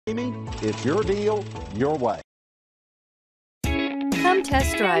Ramey, it's your deal, your way. Come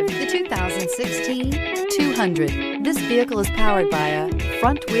test drive the 2016 200. This vehicle is powered by a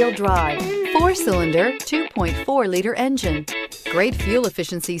front-wheel drive, 4-cylinder, 2.4-liter engine. Great fuel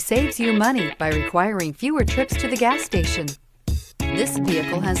efficiency saves you money by requiring fewer trips to the gas station. This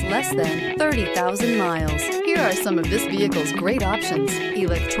vehicle has less than 30,000 miles. Here are some of this vehicle's great options: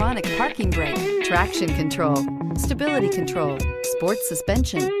 electronic parking brake, traction control, stability control, sports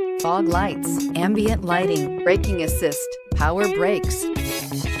suspension, fog lights, ambient lighting, braking assist, power brakes.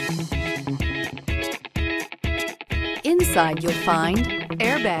 Inside you'll find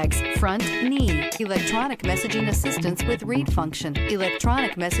airbags, front knee, electronic messaging assistance with read function,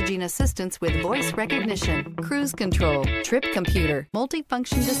 electronic messaging assistance with voice recognition, cruise control, trip computer,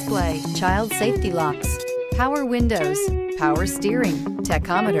 multifunction display, child safety locks, power windows, power steering,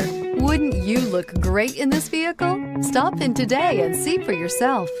 tachometer. Wouldn't you look great in this vehicle? Stop in today and see for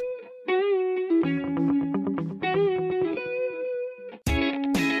yourself.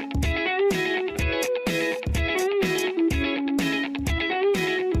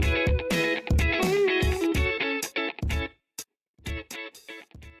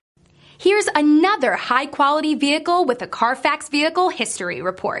 Here's another high-quality vehicle with a Carfax Vehicle History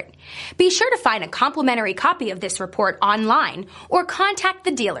Report. Be sure to find a complimentary copy of this report online or contact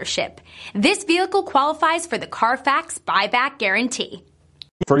the dealership. This vehicle qualifies for the Carfax Buyback Guarantee.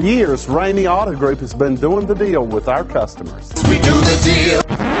 For years, Ramey Auto Group has been doing the deal with our customers. We do the deal.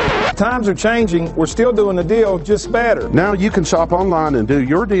 Times are changing. We're still doing the deal, just better. Now you can shop online and do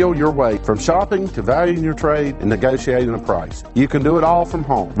your deal your way, from shopping to valuing your trade and negotiating a price. You can do it all from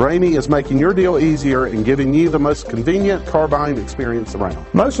home. Ramey is making your deal easier and giving you the most convenient car buying experience around.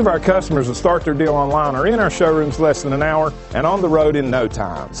 Most of our customers that start their deal online are in our showrooms less than an hour and on the road in no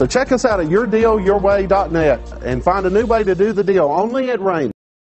time. So check us out at yourdealyourway.net and find a new way to do the deal only at Ramey.